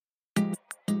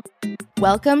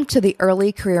Welcome to the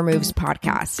Early Career Moves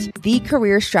podcast, the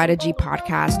career strategy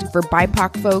podcast for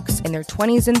BIPOC folks in their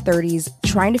 20s and 30s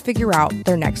trying to figure out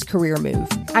their next career move.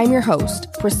 I'm your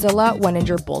host, Priscilla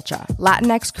Weninger-Bolcha,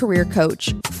 Latinx career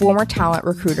coach, former talent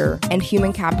recruiter, and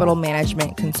human capital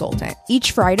management consultant.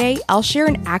 Each Friday, I'll share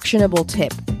an actionable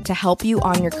tip to help you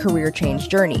on your career change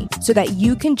journey so that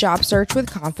you can job search with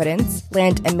confidence,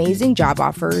 land amazing job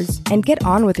offers, and get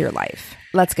on with your life.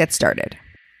 Let's get started.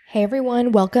 Hey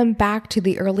everyone, welcome back to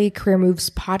the Early Career Moves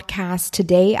podcast.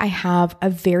 Today I have a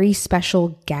very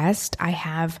special guest. I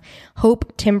have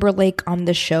Hope Timberlake on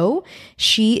the show.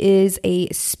 She is a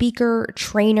speaker,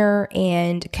 trainer,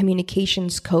 and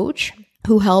communications coach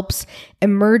who helps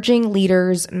emerging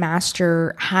leaders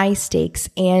master high stakes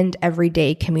and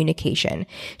everyday communication.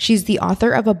 She's the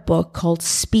author of a book called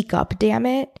Speak Up,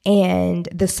 Dammit, and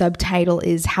the subtitle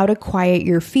is How to Quiet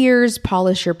Your Fears,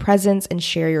 Polish Your Presence, and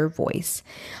Share Your Voice.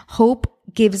 Hope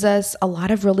gives us a lot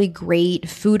of really great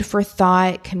food for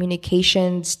thought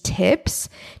communications tips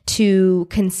to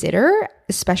consider,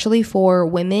 especially for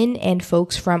women and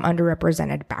folks from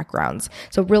underrepresented backgrounds.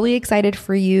 So really excited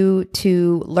for you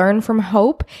to learn from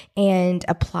Hope and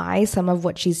apply some of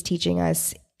what she's teaching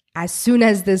us as soon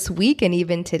as this week and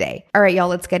even today. All right, y'all,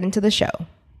 let's get into the show.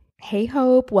 Hey,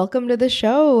 Hope, welcome to the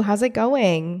show. How's it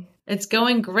going? It's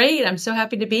going great. I'm so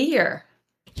happy to be here.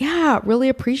 Yeah, really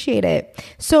appreciate it.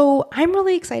 So I'm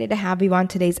really excited to have you on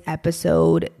today's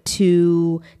episode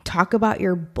to talk about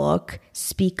your book,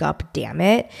 Speak Up,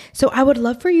 Dammit. So I would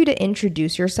love for you to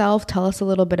introduce yourself, tell us a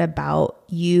little bit about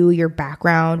you, your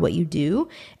background, what you do,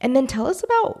 and then tell us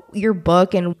about your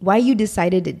book and why you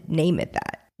decided to name it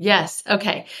that. Yes.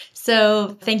 Okay.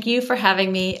 So thank you for having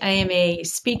me. I am a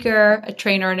speaker, a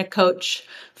trainer, and a coach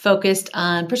focused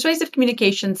on persuasive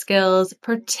communication skills,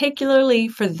 particularly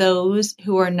for those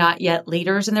who are not yet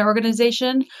leaders in their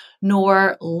organization,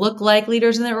 nor look like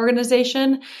leaders in their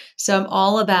organization. So I'm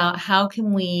all about how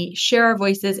can we share our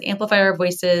voices, amplify our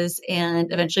voices,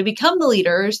 and eventually become the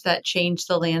leaders that change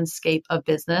the landscape of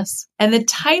business. And the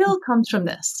title comes from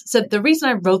this. So the reason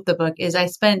I wrote the book is I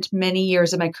spent many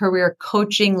years of my career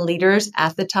coaching leaders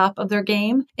at the top of their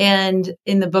game. And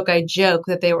in the book, I joke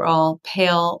that they were all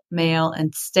pale, male,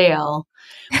 and stale,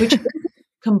 which is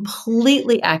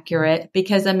completely accurate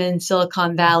because I'm in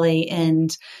Silicon Valley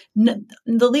and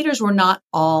the leaders were not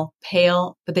all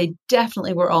pale, but they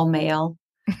definitely were all male.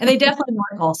 And they definitely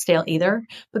weren't all stale either.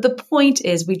 But the point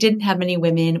is we didn't have many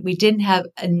women. We didn't have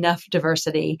enough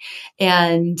diversity.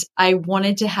 And I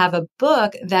wanted to have a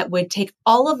book that would take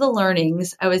all of the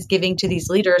learnings I was giving to these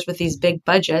leaders with these big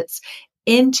budgets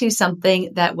into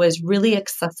something that was really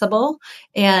accessible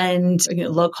and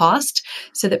low cost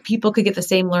so that people could get the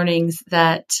same learnings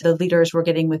that the leaders were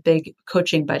getting with big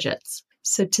coaching budgets.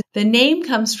 So the name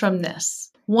comes from this.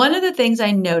 One of the things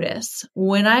I notice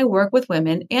when I work with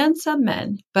women and some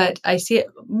men, but I see it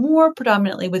more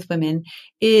predominantly with women,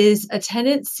 is a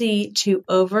tendency to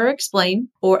over-explain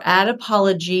or add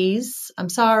apologies, I'm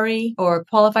sorry, or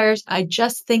qualifiers, I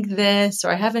just think this,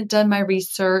 or I haven't done my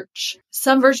research,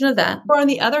 some version of that. Or on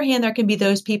the other hand, there can be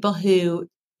those people who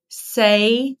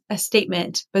say a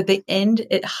statement, but they end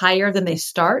it higher than they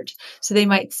start. So they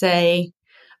might say,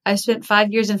 I spent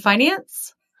 5 years in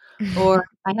finance, or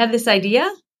I have this idea.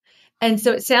 And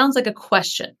so it sounds like a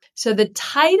question. So the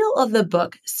title of the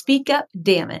book, Speak Up,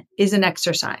 Dammit, is an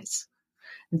exercise.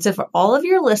 And so for all of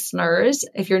your listeners,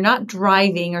 if you're not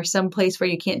driving or someplace where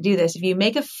you can't do this, if you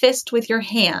make a fist with your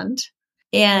hand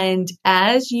and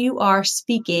as you are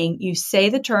speaking, you say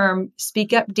the term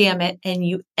speak up, dammit, and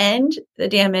you end the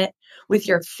dammit with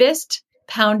your fist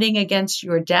pounding against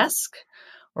your desk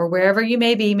or wherever you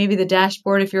may be, maybe the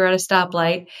dashboard if you're at a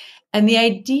stoplight. And the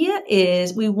idea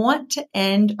is we want to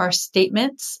end our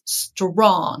statements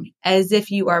strong, as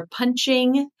if you are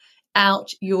punching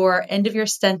out your end of your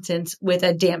sentence with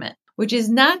a damn it, which is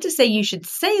not to say you should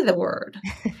say the word,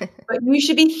 but you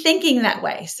should be thinking that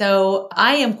way. So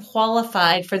I am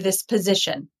qualified for this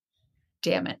position.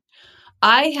 Damn it.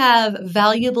 I have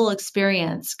valuable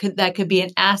experience that could be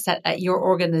an asset at your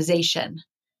organization.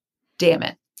 Damn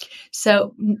it.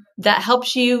 So that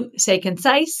helps you say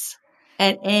concise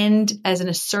and end as an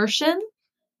assertion,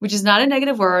 which is not a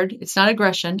negative word. It's not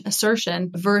aggression,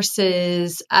 assertion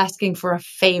versus asking for a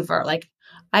favor. Like,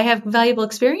 I have valuable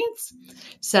experience.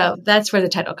 So that's where the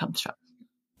title comes from.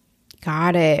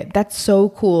 Got it. That's so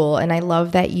cool. And I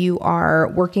love that you are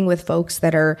working with folks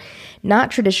that are not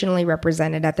traditionally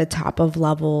represented at the top of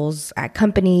levels at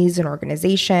companies and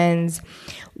organizations.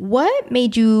 What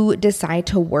made you decide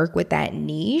to work with that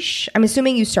niche? I'm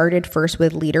assuming you started first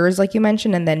with leaders, like you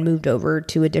mentioned, and then moved over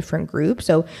to a different group.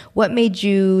 So what made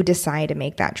you decide to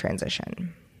make that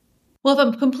transition? Well, if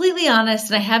I'm completely honest,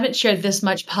 and I haven't shared this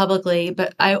much publicly,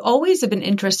 but I always have been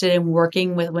interested in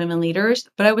working with women leaders,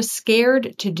 but I was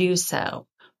scared to do so.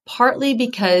 Partly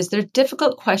because there are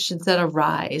difficult questions that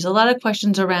arise. A lot of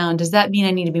questions around, does that mean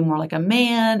I need to be more like a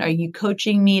man? Are you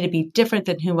coaching me to be different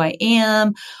than who I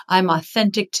am? I'm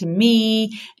authentic to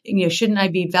me. Shouldn't I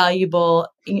be valuable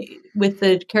with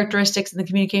the characteristics and the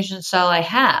communication style I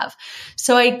have?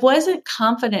 So I wasn't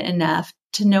confident enough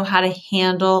to know how to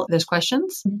handle those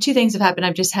questions. Two things have happened.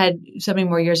 I've just had so many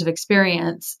more years of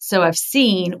experience. So I've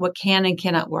seen what can and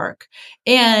cannot work.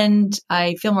 And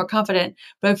I feel more confident,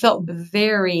 but I felt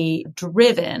very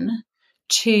driven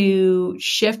to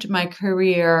shift my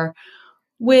career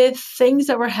with things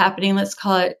that were happening, let's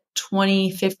call it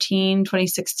 2015,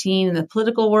 2016 in the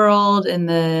political world, in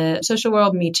the social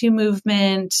world, Me Too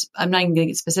movement. I'm not even going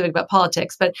to get specific about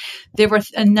politics, but there were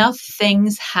enough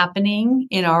things happening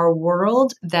in our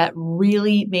world that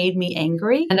really made me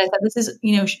angry. And I thought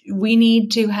we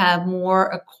need to have more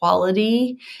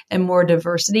equality and more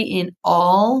diversity in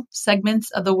all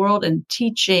segments of the world, in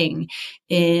teaching,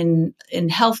 in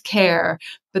healthcare.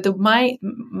 But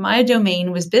my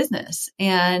domain was business,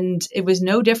 and it was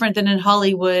no different than in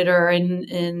Hollywood or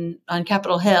on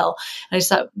Capitol Hill. And I just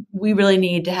thought we really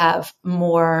need to have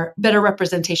better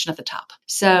representation at the top.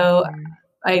 So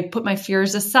I put my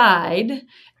fears aside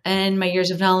and my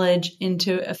years of knowledge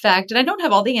into effect. And I don't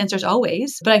have all the answers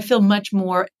always, but I feel much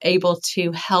more able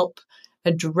to help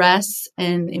address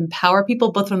and empower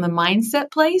people, both from the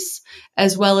mindset place,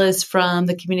 as well as from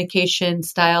the communication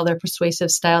style, their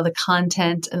persuasive style, the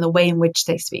content, and the way in which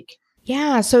they speak.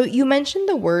 Yeah, so you mentioned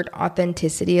the word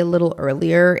authenticity a little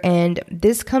earlier, and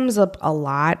this comes up a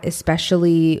lot,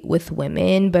 especially with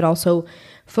women, but also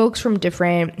folks from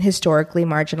different historically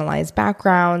marginalized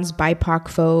backgrounds, BIPOC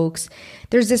folks.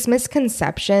 There's this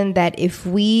misconception that if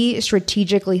we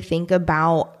strategically think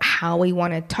about how we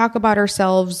want to talk about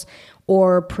ourselves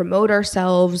or promote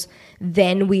ourselves,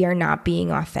 then we are not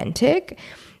being authentic.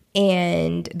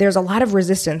 And there's a lot of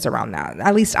resistance around that.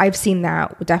 At least I've seen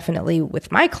that definitely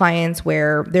with my clients,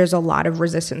 where there's a lot of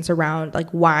resistance around, like,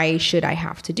 why should I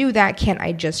have to do that? Can't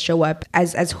I just show up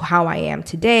as how I am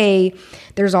today?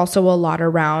 There's also a lot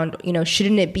around,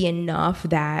 shouldn't it be enough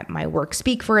that my work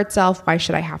speak for itself? Why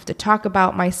should I have to talk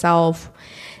about myself?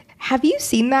 Have you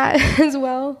seen that as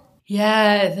well?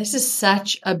 Yeah, this is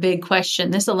such a big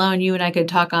question. This alone, you and I could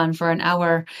talk on for an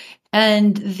hour.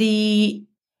 And a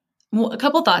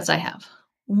couple thoughts I have.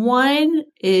 One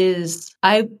is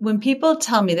when people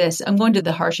tell me this, I'm going to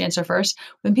the harsh answer first.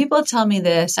 When people tell me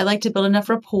this, I like to build enough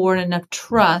rapport and enough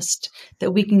trust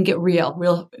that we can get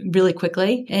really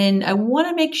quickly. And I want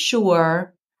to make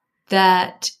sure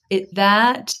that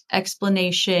that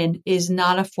explanation is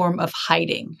not a form of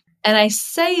hiding. And I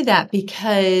say that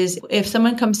because if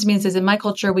someone comes to me and says, in my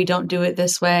culture, we don't do it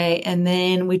this way, and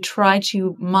then we try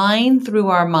to mine through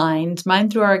our minds, mine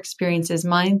through our experiences,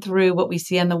 mine through what we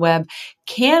see on the web,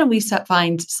 can we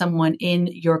find someone in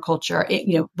your culture,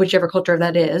 whichever culture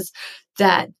that is,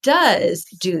 that does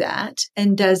do that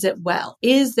and does it well?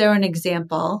 Is there an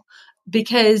example?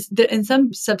 Because in some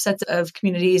subsets of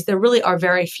communities, there really are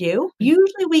very few.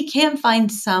 Usually we can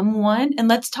find someone, and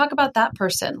let's talk about that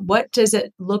person. What does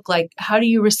it look like? How do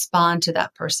you respond to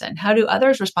that person? How do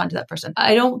others respond to that person?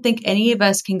 I don't think any of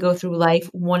us can go through life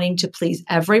wanting to please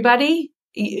everybody,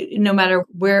 no matter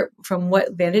from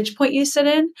what vantage point you sit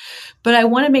in. But I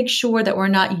want to make sure that we're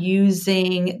not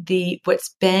using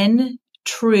what's been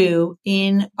true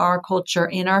in our culture,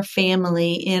 in our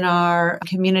family, in our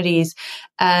communities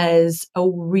as a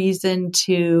reason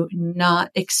to not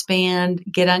expand,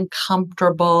 get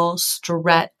uncomfortable,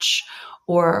 stretch,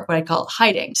 or what I call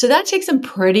hiding. So that takes some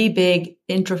pretty big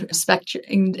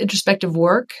introspective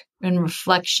work and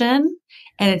reflection.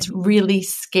 And it's really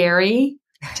scary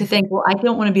to think, well, I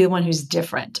don't want to be the one who's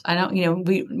different. I don't,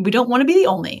 we don't want to be the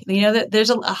only, that there's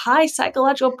a high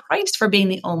psychological price for being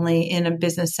the only in a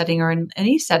business setting or in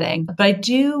any setting. But I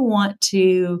do want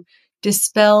to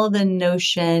dispel the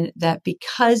notion that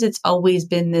because it's always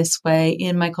been this way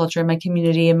in my culture, in my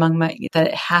community, that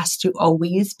it has to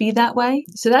always be that way.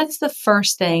 So that's the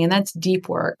first thing, and that's deep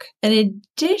work. In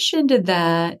addition to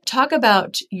that, talk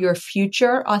about your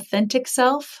future authentic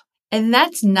self. And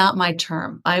that's not my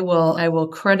term. I will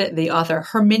credit the author,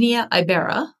 Herminia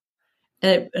Ibarra,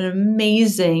 an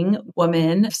amazing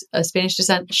woman of Spanish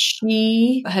descent.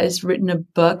 She has written a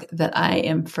book that I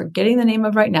am forgetting the name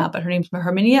of right now, but her name's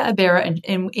Herminia Ibarra. And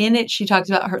in it, she talks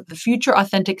about the future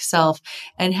authentic self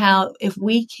and how if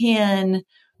we can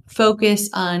focus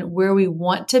on where we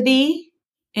want to be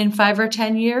in 5 or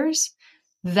 10 years,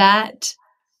 that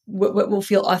what will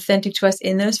feel authentic to us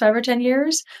in those 5 or 10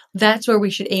 years, that's where we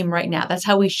should aim right now. That's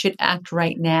how we should act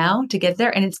right now to get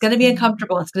there. And it's going to be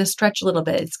uncomfortable. It's going to stretch a little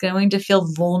bit. It's going to feel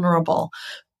vulnerable.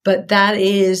 But that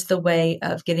is the way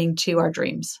of getting to our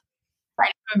dreams.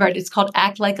 Right. Remember, it's called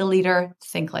Act Like a Leader,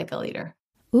 Think Like a Leader.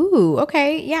 Ooh,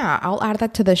 okay. Yeah, I'll add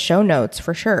that to the show notes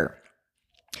for sure.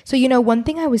 So, one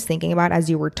thing I was thinking about as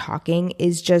you were talking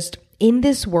is just in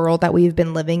this world that we've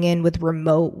been living in with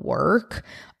remote work,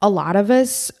 a lot of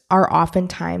us are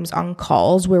oftentimes on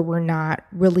calls where we're not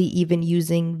really even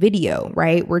using video,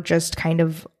 right? We're just kind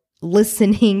of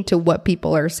listening to what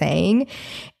people are saying,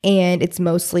 and it's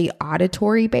mostly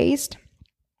auditory based.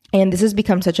 And this has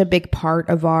become such a big part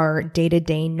of our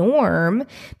day-to-day norm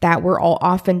that we're all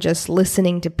often just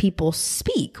listening to people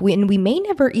speak. And we may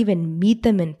never even meet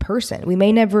them in person. We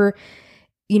may never,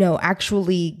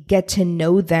 actually get to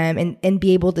know them and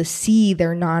be able to see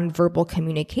their nonverbal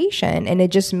communication. And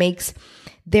it just makes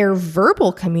their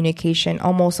verbal communication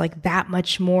almost like that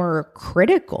much more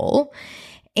critical.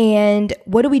 And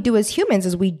what do we do as humans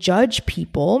is we judge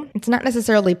people. It's not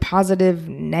necessarily positive,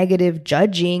 negative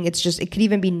judging. It could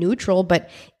even be neutral. But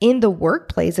in the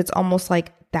workplace, it's almost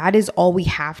like that is all we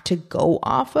have to go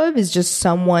off of is just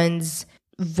someone's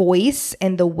voice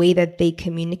and the way that they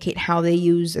communicate, how they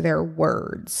use their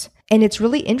words. And it's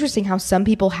really interesting how some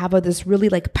people have this really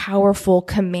powerful,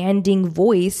 commanding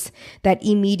voice that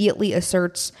immediately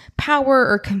asserts power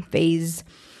or conveys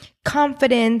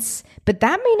confidence, but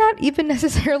that may not even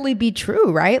necessarily be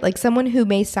true, right? Like someone who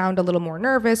may sound a little more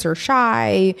nervous or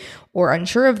shy or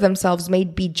unsure of themselves may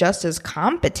be just as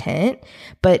competent,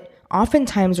 but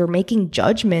oftentimes we're making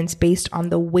judgments based on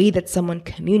the way that someone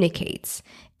communicates.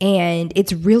 And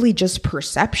it's really just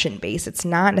perception based. It's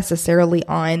not necessarily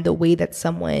on the way that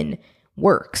someone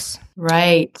works.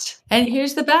 Right. And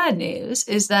here's the bad news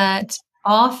is that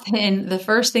often the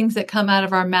first things that come out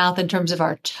of our mouth in terms of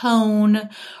our tone,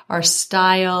 our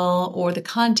style, or the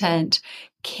content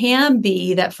can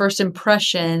be that first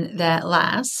impression that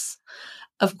lasts.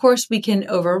 Of course, we can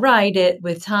override it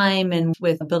with time and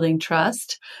with building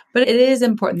trust, but it is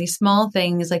important. These small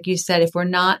things, like you said, if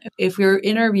we're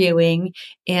interviewing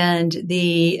and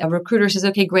the recruiter says,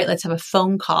 okay, great, let's have a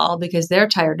phone call because they're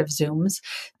tired of Zooms,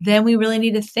 then we really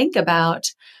need to think about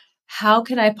how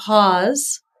can I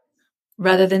pause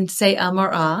rather than say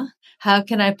or ah? How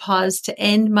can I pause to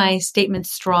end my statement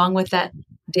strong with that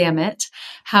damn it?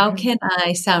 How can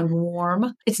I sound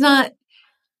warm? It's not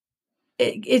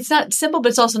simple, but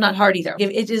it's also not hard either.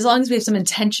 As long as we have some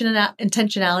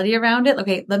intentionality around it,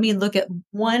 okay, let me look at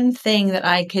one thing that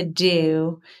I could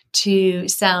do to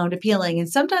sound appealing. And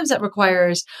sometimes that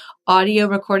requires audio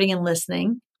recording and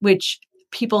listening, which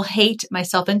people hate,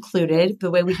 myself included.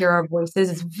 The way we hear our voices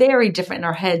is very different in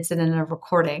our heads than in a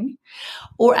recording,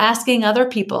 or asking other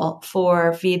people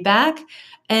for feedback.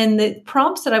 And the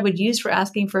prompts that I would use for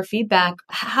asking for feedback,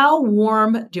 how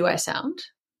warm do I sound?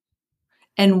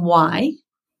 And why?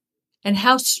 And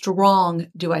how strong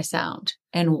do I sound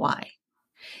and why?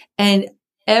 And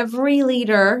every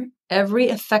leader, every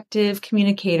effective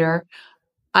communicator,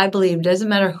 I believe, doesn't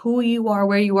matter who you are,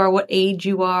 where you are, what age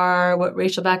you are, what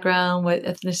racial background, what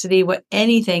ethnicity, what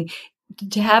anything,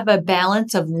 to have a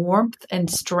balance of warmth and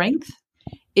strength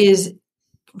is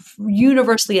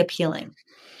universally appealing.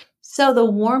 So the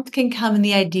warmth can come in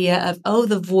the idea of, oh,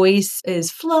 the voice is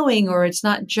flowing or it's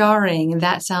not jarring, and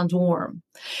that sounds warm.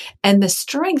 And the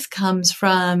strength comes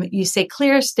from you say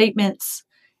clear statements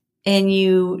and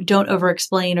you don't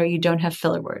over-explain or you don't have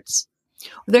filler words.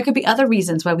 There could be other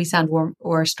reasons why we sound warm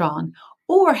or strong.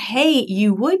 Or, hey,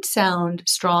 you would sound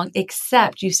strong,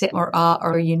 except you say or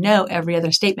every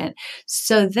other statement.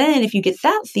 So then if you get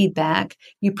that feedback,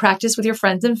 you practice with your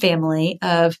friends and family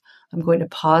of, I'm going to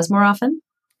pause more often.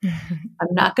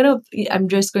 I'm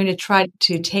just going to try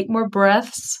to take more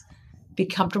breaths, be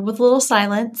comfortable with a little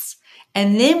silence.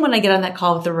 And then when I get on that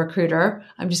call with the recruiter,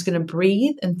 I'm just going to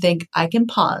breathe and think I can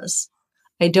pause.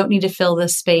 I don't need to fill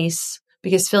this space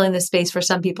because filling this space for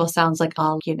some people sounds like,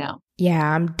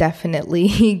 Yeah, I'm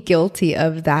definitely guilty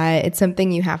of that. It's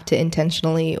something you have to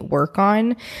intentionally work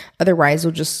on. Otherwise,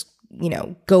 you'll just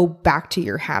go back to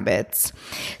your habits.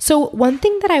 So one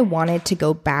thing that I wanted to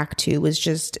go back to was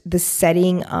just the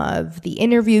setting of the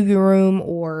interview room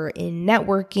or in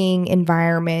networking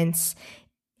environments.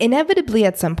 Inevitably,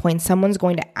 at some point, someone's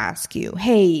going to ask you,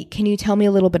 hey, can you tell me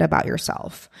a little bit about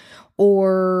yourself?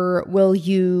 Or will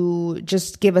you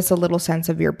just give us a little sense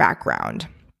of your background?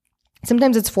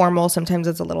 Sometimes it's formal, sometimes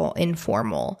it's a little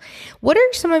informal. What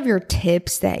are some of your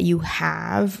tips that you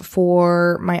have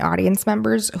for my audience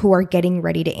members who are getting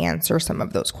ready to answer some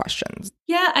of those questions?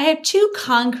 Yeah, I have two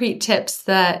concrete tips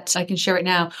that I can share right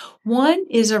now. One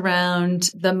is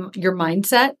around your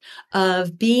mindset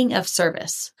of being of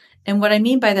service. And what I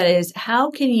mean by that is,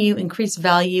 how can you increase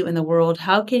value in the world?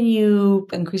 How can you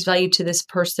increase value to this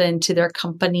person, to their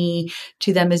company,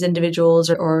 to them as individuals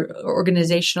or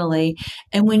organizationally?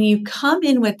 And when you come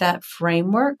in with that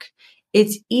framework,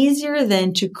 it's easier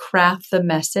then to craft the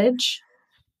message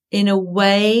in a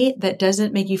way that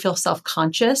doesn't make you feel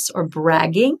self-conscious or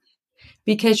bragging,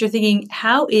 because you're thinking,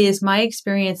 how is my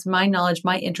experience, my knowledge,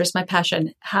 my interest, my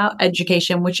passion, how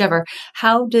education, whichever,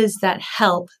 how does that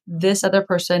help this other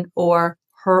person or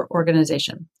her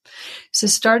organization? So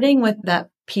starting with that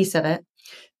piece of it,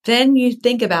 then you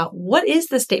think about, what is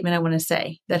the statement I want to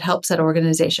say that helps that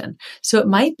organization? So it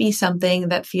might be something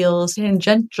that feels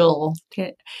tangential.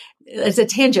 It's a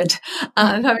tangent.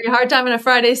 I'm having a hard time on a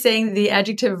Friday saying the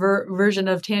adjective version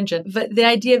of tangent. But the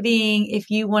idea being,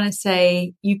 if you want to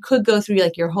say, you could go through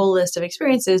like your whole list of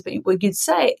experiences, but what you'd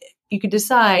say, you could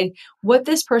decide what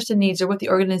this person needs or what the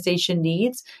organization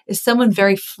needs is someone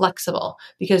very flexible.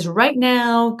 Because right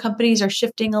now, companies are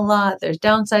shifting a lot. They're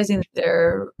downsizing.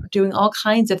 They're doing all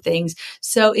kinds of things.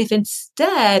 So if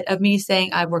instead of me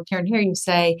saying, I've worked here and here, you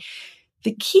say,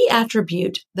 the key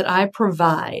attribute that I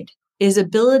provide is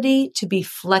ability to be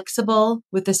flexible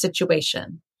with the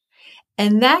situation.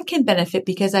 And that can benefit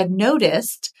because I've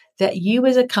noticed that you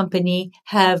as a company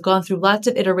have gone through lots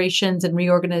of iterations and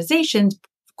reorganizations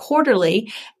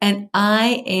quarterly, and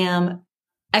I am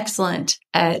excellent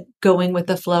at going with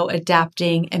the flow,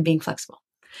 adapting, and being flexible.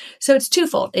 So it's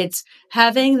twofold. It's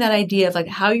having that idea of like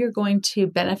how you're going to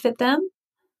benefit them,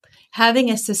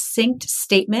 having a succinct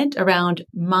statement around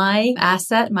my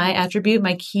asset, my attribute,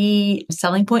 my key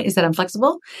selling point is that I'm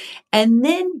flexible, and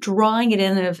then drawing it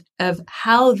in of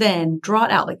how then draw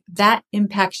it out. Like that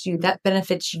impacts you, that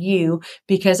benefits you,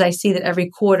 because I see that every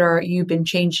quarter you've been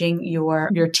changing your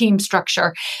team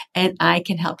structure and I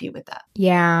can help you with that.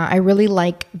 Yeah, I really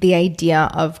like the idea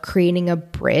of creating a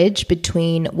bridge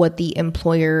between what the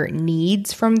employer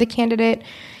needs from the candidate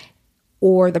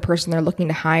or the person they're looking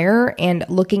to hire, and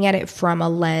looking at it from a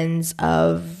lens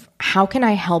of how can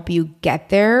I help you get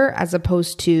there, as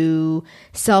opposed to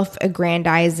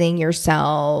self-aggrandizing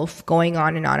yourself, going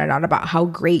on and on and on about how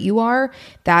great you are,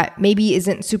 that maybe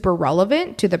isn't super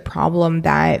relevant to the problem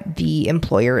that the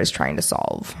employer is trying to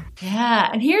solve. Yeah.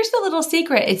 And here's the little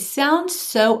secret. It sounds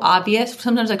so obvious.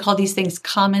 Sometimes I call these things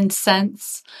common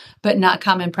sense, but not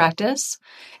common practice.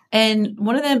 And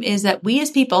one of them is that we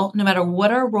as people, no matter what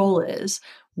our role is,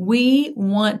 we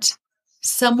want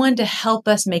someone to help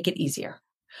us make it easier.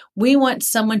 We want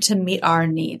someone to meet our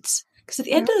needs. Because at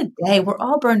the end of the day, we're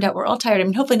all burned out. We're all tired. I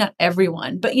mean, hopefully not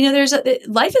everyone, but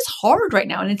life is hard right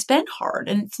now, and it's been hard,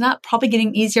 and it's not probably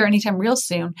getting easier anytime real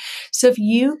soon. So if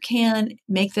you can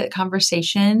make that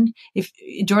conversation, if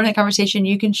during that conversation,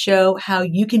 you can show how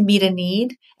you can meet a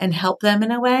need and help them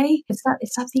in a way, it's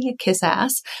not being a kiss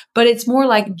ass, but it's more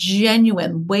like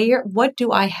genuine. What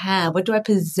do I have? What do I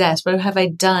possess? What have I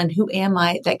done? Who am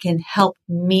I that can help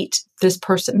meet this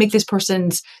person, make this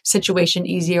person's situation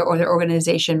easier or their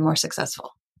organization more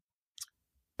successful?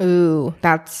 Ooh,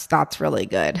 that's really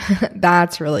good.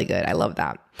 That's really good. I love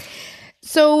that.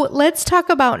 So let's talk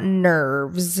about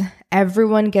nerves.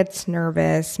 Everyone gets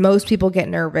nervous. Most people get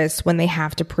nervous when they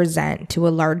have to present to a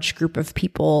large group of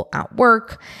people at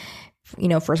work. You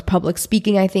know, for public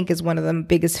speaking, I think is one of the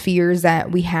biggest fears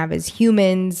that we have as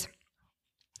humans.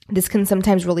 This can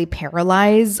sometimes really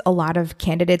paralyze a lot of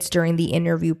candidates during the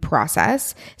interview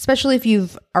process, especially if you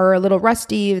are a little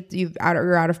rusty, if you're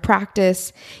out of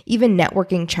practice. Even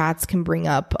networking chats can bring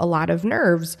up a lot of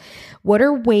nerves. What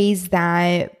are ways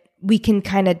that we can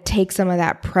kind of take some of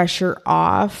that pressure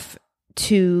off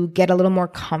to get a little more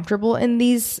comfortable in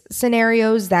these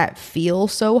scenarios that feel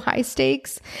so high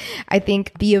stakes? I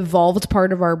think the evolved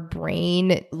part of our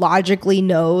brain logically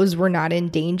knows we're not in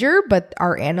danger, but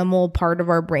our animal part of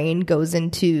our brain goes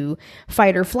into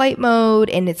fight or flight mode.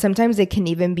 And sometimes it can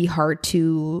even be hard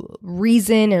to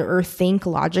reason or think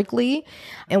logically.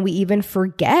 And we even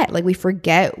forget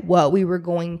what we were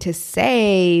going to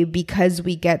say because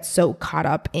we get so caught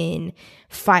up in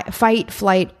fight,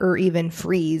 flight, or even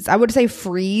freeze. I would say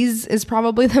freeze is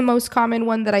probably the most common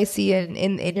one that I see in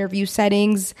interview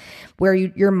settings, where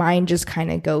your mind just kind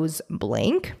of goes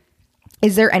blank.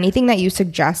 Is there anything that you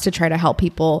suggest to try to help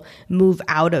people move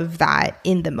out of that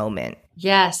in the moment?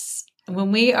 Yes.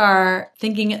 when we are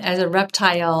thinking as a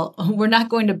reptile, we're not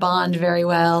going to bond very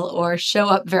well or show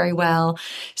up very well.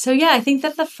 So yeah, I think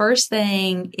that the first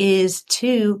thing is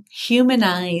to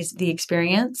humanize the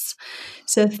experience.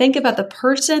 So think about the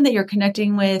person that you're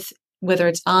connecting with, whether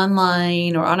it's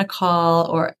online or on a call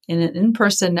or in an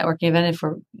in-person networking event, if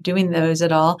we're doing those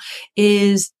at all,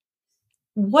 is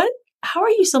how are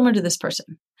you similar to this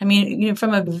person? I mean,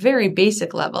 from a very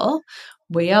basic level,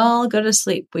 we all go to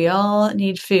sleep. We all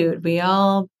need food. We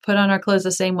all put on our clothes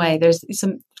the same way. There's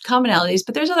some commonalities,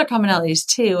 but there's other commonalities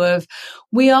too of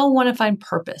we all want to find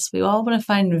purpose. We all want to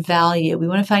find value. We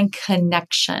want to find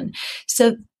connection.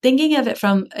 So thinking of it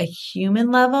from a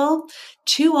human level,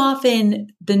 too often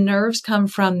the nerves come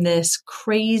from this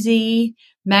crazy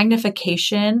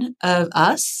magnification of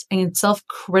us and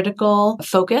self-critical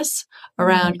focus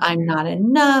around I'm not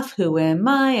enough. Who am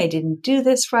I? I didn't do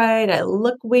this right. I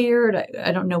look weird.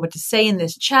 I don't know what to say in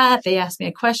this chat. They asked me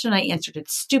a question. I answered it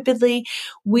stupidly.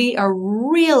 We are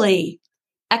really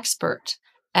expert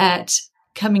at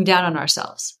coming down on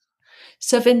ourselves.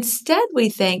 So if instead we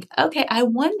think, okay,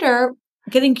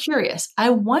 getting curious,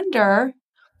 I wonder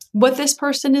what this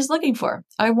person is looking for.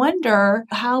 I wonder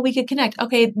how we could connect.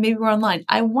 Okay, maybe we're online.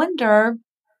 I wonder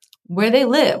where they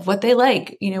live, what they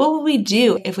like. What would we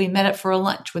do if we met up for a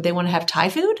lunch? Would they want to have Thai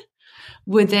food?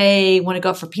 Would they want to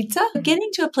go for pizza? Getting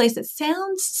to a place that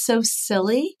sounds so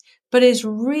silly, but is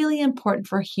really important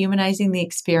for humanizing the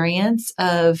experience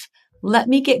of let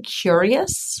me get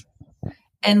curious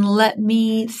and let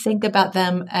me think about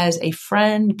them as a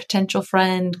friend, potential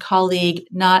friend, colleague,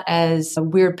 not as a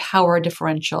weird power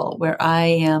differential where I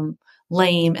am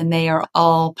lame and they are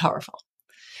all powerful.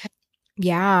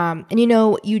 Yeah. And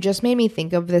you just made me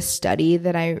think of this study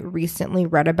that I recently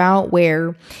read about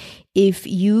where if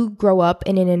you grow up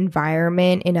in an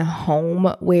environment in a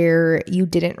home where you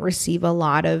didn't receive a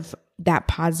lot of that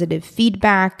positive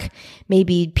feedback,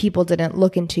 maybe people didn't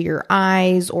look into your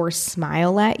eyes or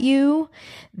smile at you,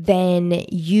 then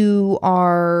you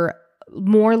are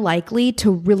more likely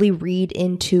to really read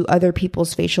into other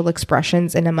people's facial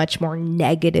expressions in a much more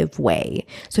negative way.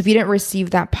 So if you didn't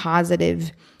receive that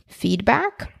positive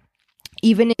feedback,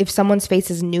 even if someone's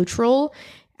face is neutral,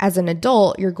 as an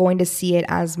adult, you're going to see it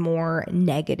as more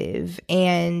negative.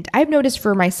 And I've noticed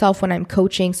for myself when I'm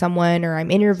coaching someone or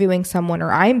I'm interviewing someone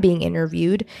or I'm being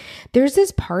interviewed, there's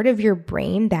this part of your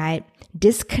brain that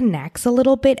disconnects a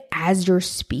little bit as you're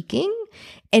speaking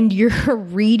and you're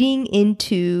reading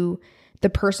into the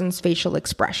person's facial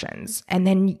expressions. And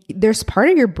then there's part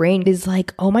of your brain is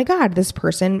like, oh my God, this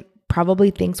person probably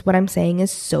thinks what I'm saying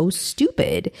is so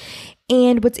stupid.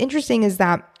 And what's interesting is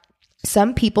that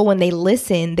some people, when they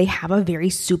listen, they have a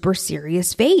very super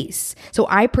serious face. So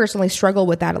I personally struggle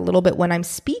with that a little bit when I'm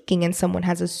speaking and someone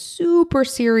has a super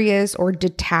serious or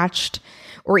detached,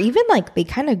 or even like they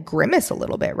kind of grimace a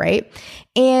little bit, right?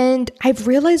 And I've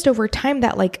realized over time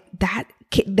that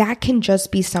that can just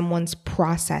be someone's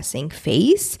processing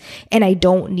face. And I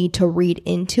don't need to read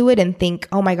into it and think,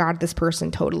 oh my God, this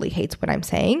person totally hates what I'm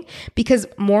saying. Because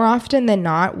more often than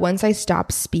not, once I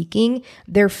stop speaking,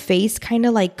 their face kind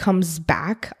of like comes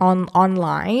back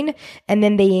online and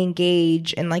then they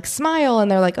engage and like smile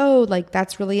and they're like, oh, like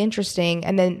that's really interesting.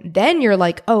 And then you're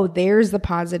like, oh, there's the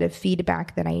positive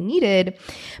feedback that I needed.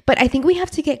 But I think we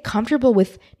have to get comfortable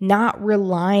with not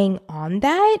relying on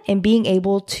that and being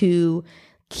able to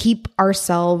keep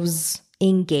ourselves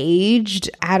engaged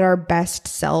at our best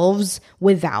selves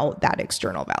without that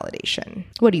external validation.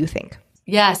 What do you think?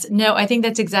 Yes, no, I think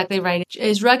that's exactly right.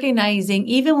 Is recognizing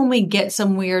even when we get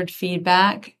some weird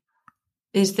feedback,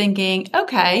 is thinking,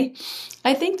 okay,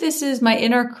 I think this is my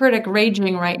inner critic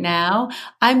raging right now.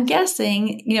 I'm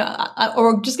guessing,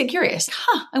 or just get curious.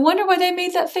 I wonder why they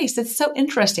made that face. That's so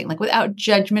interesting, like without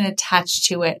judgment attached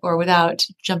to it or without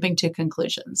jumping to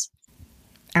conclusions.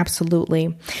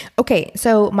 Absolutely. Okay,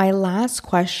 so my last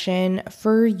question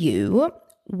for you,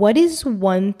 what is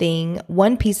one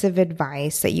piece of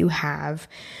advice that you have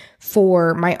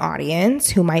for my audience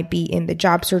who might be in the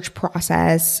job search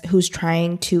process, who's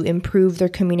trying to improve their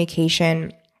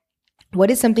communication?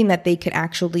 What is something that they could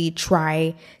actually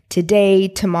try today,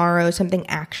 tomorrow, something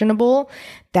actionable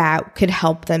that could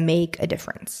help them make a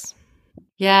difference?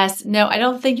 Yes. No, I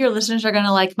don't think your listeners are going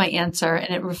to like my answer.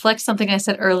 And it reflects something I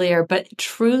said earlier. But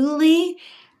truly,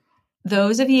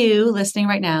 those of you listening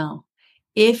right now,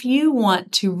 if you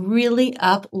want to really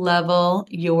up level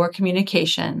your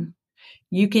communication,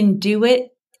 you can do it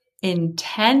in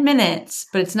 10 minutes,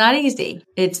 but it's not easy.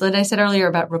 It's what I said earlier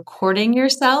about recording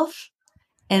yourself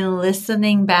and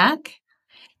listening back,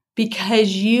 because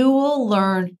you will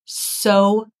learn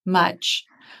so much.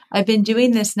 I've been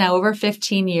doing this now over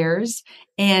 15 years,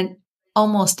 and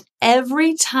almost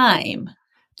every time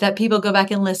that people go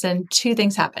back and listen, two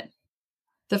things happen.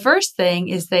 The first thing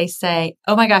is they say,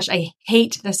 oh my gosh, I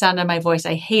hate the sound of my voice.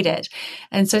 I hate it.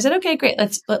 And so I said, okay, great.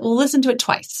 We'll listen to it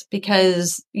twice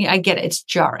because I get it. It's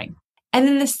jarring. And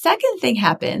then the second thing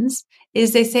happens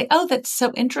is they say, oh, that's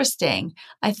so interesting.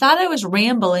 I thought I was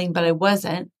rambling, but I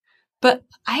wasn't. But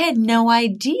I had no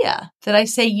idea that I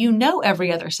say,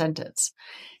 every other sentence.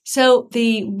 So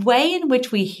the way in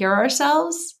which we hear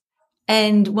ourselves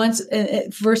and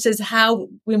versus how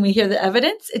when we hear the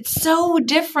evidence, it's so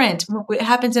different what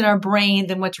happens in our brain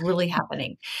than what's really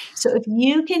happening. So if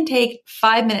you can take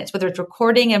 5 minutes, whether it's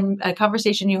recording a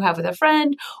conversation you have with a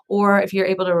friend, or if you're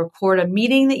able to record a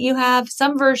meeting that you have,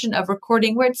 some version of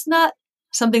recording where it's not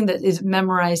something that is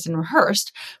memorized and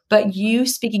rehearsed, but you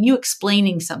speaking, you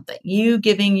explaining something, you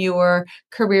giving your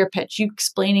career pitch, you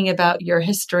explaining about your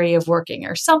history of working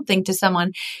or something to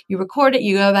someone, you record it,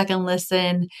 you go back and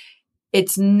listen.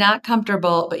 It's not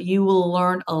comfortable, but you will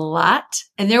learn a lot.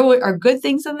 And there are good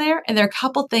things in there. And there are a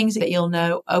couple things that you'll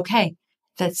know, okay,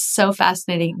 that's so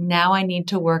fascinating. Now I need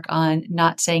to work on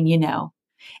not saying,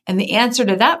 And the answer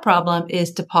to that problem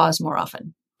is to pause more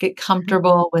often. Get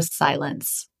comfortable with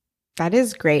silence. That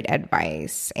is great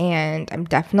advice. And I'm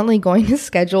definitely going to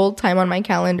schedule time on my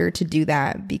calendar to do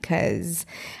that because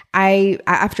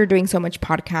after doing so many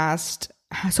podcast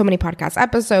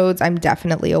episodes, I'm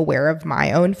definitely aware of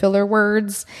my own filler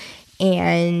words.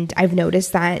 And I've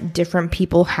noticed that different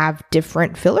people have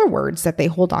different filler words that they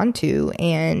hold on to.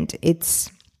 And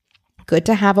it's good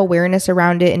to have awareness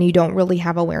around it. And you don't really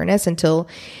have awareness until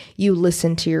you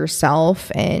listen to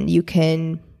yourself and you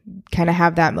can kind of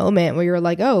have that moment where you're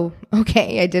like, oh,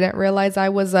 okay, I didn't realize I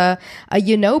was a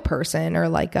person or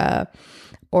like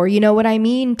or you know what I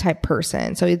mean type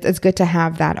person. So it's good to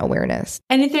have that awareness.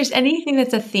 And if there's anything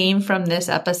that's a theme from this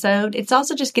episode, it's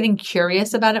also just getting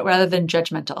curious about it rather than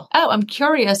judgmental. Oh, I'm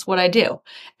curious what I do.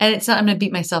 And it's not, I'm going to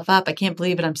beat myself up. I can't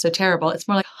believe it. I'm so terrible. It's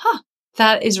more like,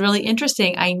 that is really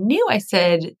interesting. I knew I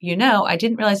said, I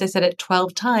didn't realize I said it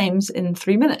 12 times in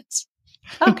 3 minutes.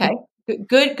 Okay.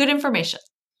 Good information.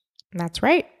 That's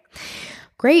right.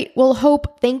 Great. Well,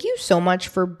 Hope, thank you so much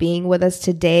for being with us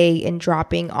today and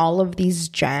dropping all of these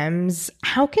gems.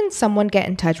 How can someone get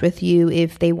in touch with you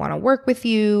if they want to work with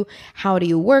you? How do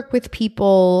you work with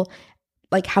people?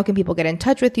 Like, how can people get in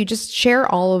touch with you? Just share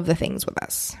all of the things with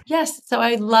us. Yes. So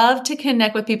I love to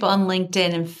connect with people on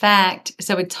LinkedIn. In fact,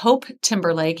 so it's Hope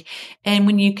Timberlake. And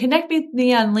when you connect with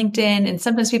me on LinkedIn, and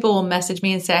sometimes people will message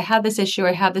me and say, I have this issue,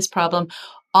 I have this problem.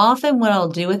 Often what I'll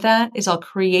do with that is I'll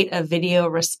create a video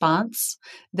response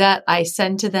that I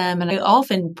send to them. And I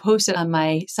often post it on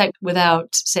my site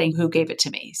without saying who gave it to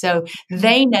me. So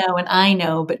they know and I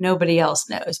know, but nobody else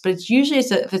knows. But it's usually,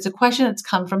 if it's a question that's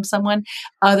come from someone,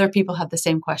 other people have the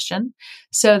same question.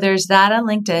 So there's that on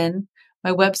LinkedIn.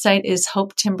 My website is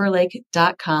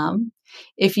hopetimberlake.com.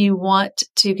 If you want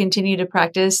to continue to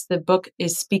practice, the book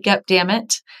is Speak Up,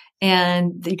 Dammit.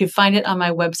 And you can find it on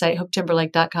my website,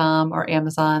 hopetimberlake.com or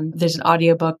Amazon. There's an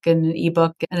audiobook and an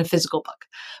ebook and a physical book.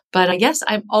 But yes,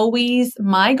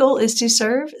 my goal is to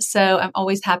serve. So I'm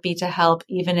always happy to help,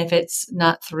 even if it's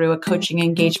not through a coaching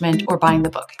engagement or buying the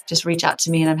book. Just reach out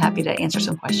to me and I'm happy to answer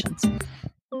some questions.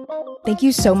 Thank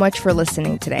you so much for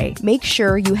listening today. Make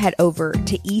sure you head over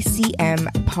to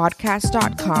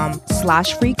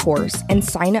ecmpodcast.com/free course and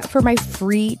sign up for my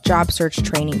free job search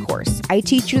training course. I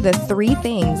teach you the 3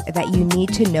 things that you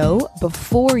need to know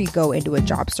before you go into a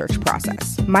job search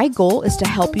process. My goal is to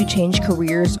help you change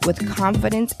careers with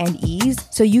confidence and ease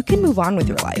so you can move on with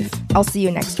your life. I'll see you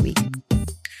next week.